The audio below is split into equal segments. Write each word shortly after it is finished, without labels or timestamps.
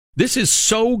This is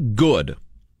so good.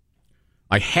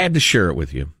 I had to share it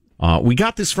with you. We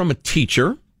got this from a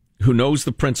teacher who knows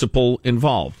the principal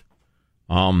involved.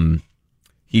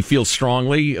 He feels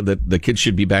strongly that the kids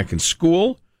should be back in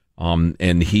school,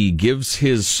 and he gives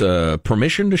his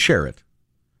permission to share it.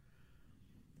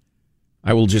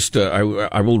 I will just I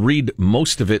will read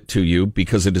most of it to you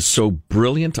because it is so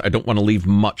brilliant. I don't want to leave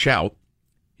much out.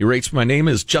 He writes, "My name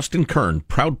is Justin Kern,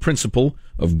 proud principal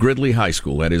of Gridley High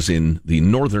School. That is in the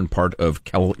northern part of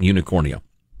Unicornia.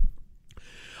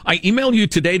 I email you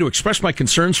today to express my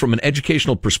concerns from an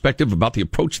educational perspective about the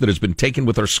approach that has been taken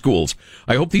with our schools.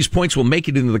 I hope these points will make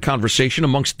it into the conversation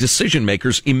amongst decision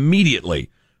makers immediately."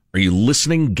 Are you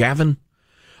listening, Gavin?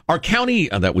 Our county,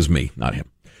 that was me, not him.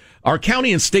 Our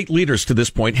county and state leaders to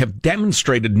this point have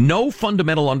demonstrated no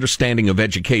fundamental understanding of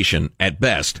education at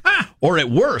best, or at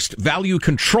worst, value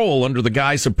control under the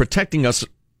guise of protecting us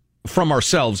from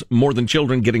ourselves more than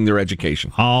children getting their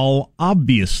education. All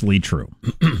obviously true.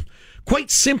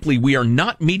 Quite simply, we are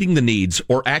not meeting the needs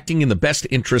or acting in the best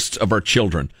interests of our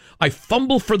children. I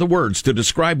fumble for the words to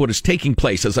describe what is taking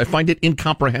place as I find it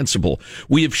incomprehensible.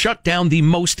 We have shut down the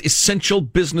most essential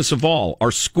business of all,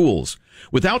 our schools.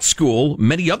 Without school,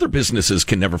 many other businesses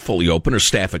can never fully open or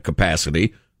staff at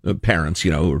capacity. Parents,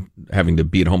 are having to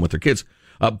be at home with their kids.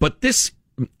 But this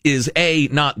is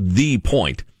not the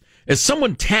point. As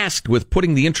someone tasked with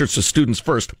putting the interests of students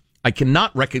first, I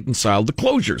cannot reconcile the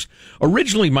closures.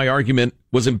 Originally, my argument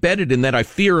was embedded in that I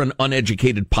fear an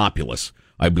uneducated populace.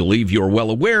 I believe you are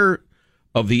well aware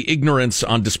of the ignorance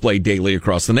on display daily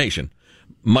across the nation,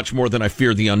 much more than I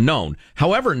fear the unknown.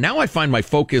 However, now I find my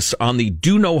focus on the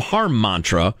do no harm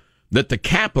mantra that the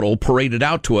Capitol paraded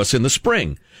out to us in the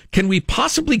spring. Can we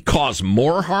possibly cause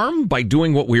more harm by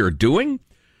doing what we are doing?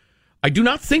 I do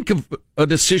not think of a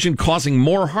decision causing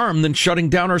more harm than shutting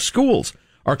down our schools.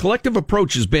 Our collective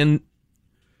approach has been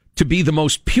to be the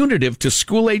most punitive to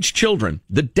school-age children.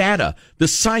 The data, the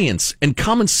science, and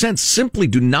common sense simply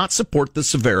do not support the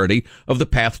severity of the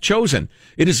path chosen.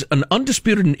 It is an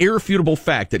undisputed and irrefutable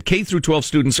fact that K through 12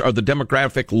 students are the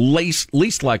demographic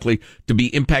least likely to be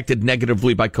impacted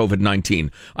negatively by COVID-19.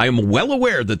 I am well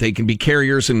aware that they can be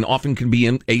carriers and often can be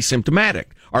asymptomatic.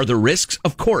 Are there risks?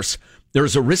 Of course. There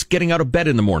is a risk getting out of bed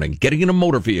in the morning, getting in a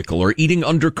motor vehicle, or eating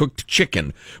undercooked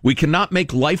chicken. We cannot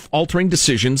make life-altering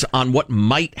decisions on what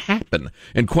might happen.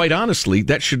 And quite honestly,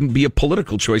 that shouldn't be a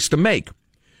political choice to make.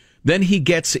 Then he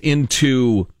gets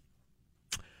into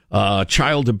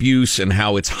child abuse and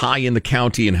how it's high in the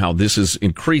county and how this has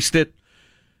increased it.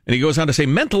 And he goes on to say,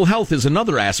 mental health is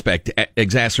another aspect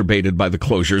exacerbated by the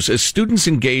closures. As students'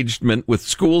 engagement with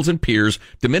schools and peers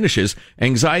diminishes,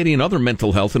 anxiety and other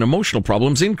mental health and emotional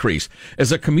problems increase.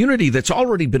 As a community that's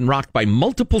already been rocked by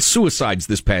multiple suicides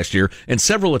this past year and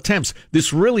several attempts,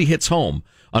 this really hits home.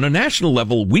 On a national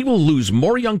level, we will lose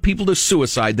more young people to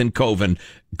suicide than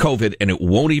COVID, and it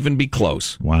won't even be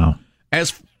close. Wow.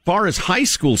 As far as high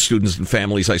school students and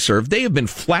families I serve, they have been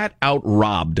flat out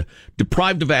robbed,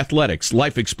 deprived of athletics,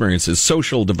 life experiences,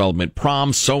 social development,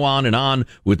 prom, so on,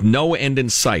 with no end in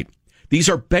sight. These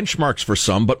are benchmarks for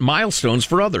some, but milestones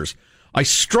for others. I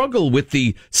struggle with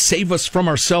the save us from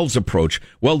ourselves approach.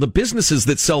 Well, the businesses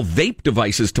that sell vape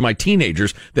devices to my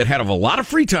teenagers that had a lot of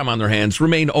free time on their hands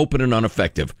remain open and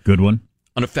unaffected. Good one.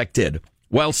 Unaffected.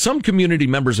 While some community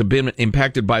members have been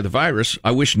impacted by the virus,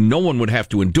 I wish no one would have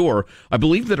to endure. I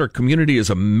believe that our community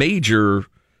is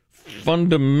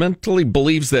fundamentally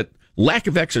believes that lack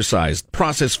of exercise,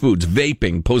 processed foods,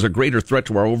 vaping pose a greater threat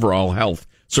to our overall health,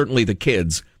 certainly the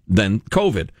kids, than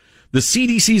COVID. The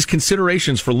CDC's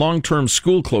considerations for long-term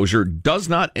school closure does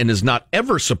not and has not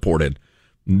ever supported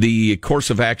the course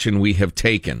of action we have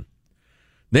taken.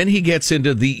 Then he gets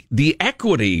into the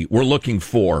equity we're looking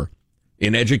for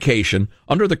in education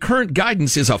under the current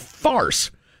guidance is a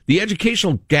farce. The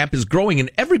educational gap is growing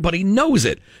and everybody knows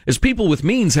it, as people with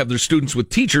means have their students with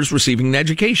teachers receiving an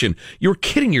education. You're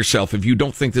kidding yourself if you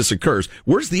don't think this occurs.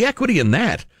 Where's the equity in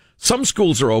that? Some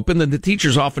schools are open and the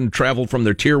teachers often travel from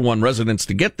their tier 1 residence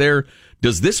to get there.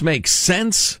 Does this make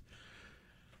sense?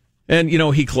 And,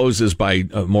 he closes by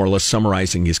more or less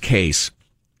summarizing his case.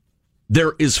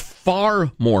 There is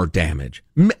far more damage,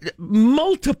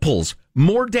 multiples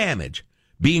more damage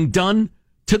being done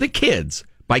to the kids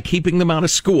by keeping them out of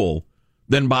school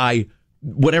than by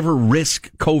whatever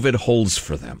risk COVID holds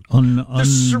for them. The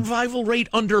survival rate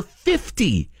under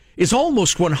 50 is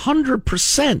almost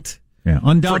 100%. Yeah,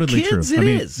 undoubtedly for kids, true. It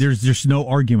is. There's just no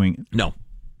arguing. No,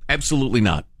 absolutely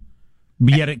not.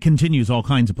 But yet it continues all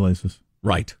kinds of places.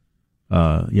 Right.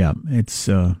 It's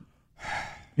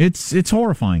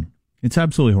horrifying. It's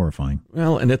absolutely horrifying.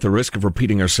 Well, and at the risk of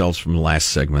repeating ourselves from the last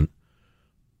segment,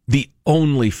 The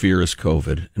only fear is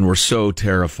COVID, and we're so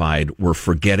terrified we're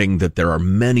forgetting that there are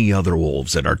many other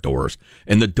wolves at our doors,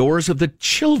 and the doors of the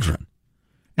children,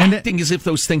 and acting as if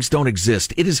those things don't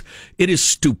exist. It is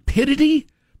stupidity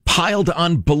piled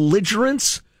on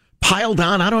belligerence, piled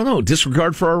on, I don't know,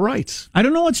 disregard for our rights. I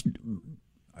don't know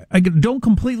I don't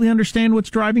completely understand what's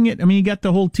driving it. I mean, you got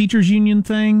the whole teachers union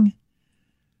thing.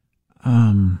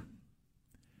 Then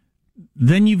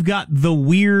you've got the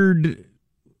weird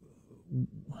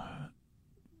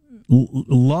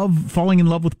falling in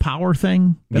love with power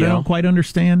thing that I don't quite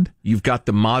understand. You've got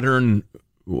the modern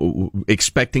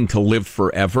expecting to live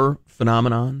forever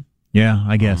phenomenon. Yeah,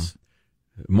 I guess.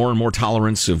 More and more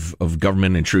tolerance of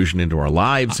government intrusion into our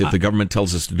lives. If the government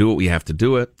tells us to do it, we have to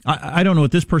do it. I don't know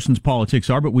what this person's politics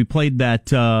are, but we played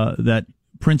that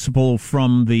principal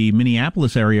from the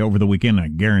Minneapolis area over the weekend. I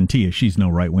guarantee you she's no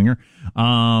right-winger.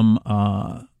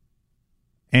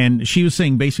 And she was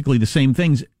saying basically the same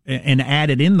things and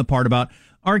added in the part about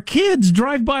our kids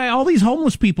drive by all these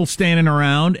homeless people standing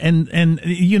around and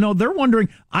you know, they're wondering,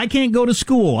 I can't go to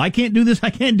school. I can't do this. I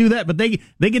can't do that. But they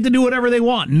get to do whatever they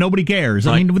want and nobody cares.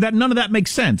 I mean, none of that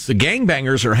makes sense. The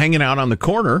gangbangers are hanging out on the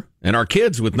corner and our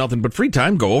kids with nothing but free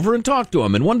time go over and talk to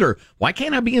them and wonder, why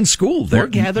can't I be in school? They're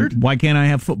gathered. Why can't I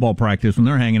have football practice when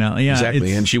they're hanging out? Yeah,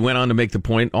 exactly. And she went on to make the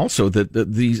point also that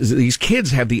these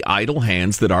kids have the idle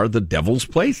hands that are the devil's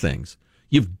playthings.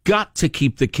 You've got to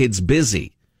keep the kids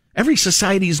busy. Every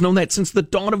society has known that since the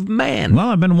dawn of man.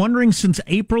 Well, I've been wondering since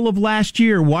April of last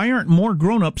year, why aren't more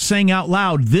grown-ups saying out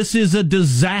loud, this is a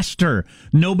disaster.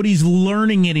 Nobody's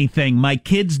learning anything. My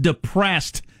kid's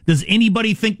depressed. Does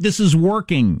anybody think this is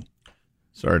working?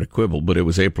 Sorry to quibble, but it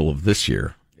was April of this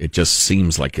year. It just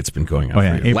seems like it's been going on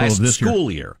for April last of this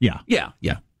school year. Yeah.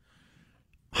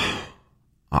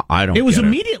 I don't. It was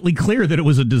immediately clear that it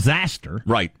was a disaster.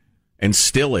 Right. And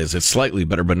still is. It's slightly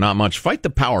better, but not much. Fight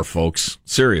the power, folks.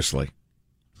 Seriously.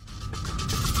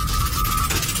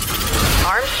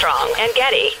 Armstrong and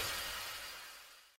Getty.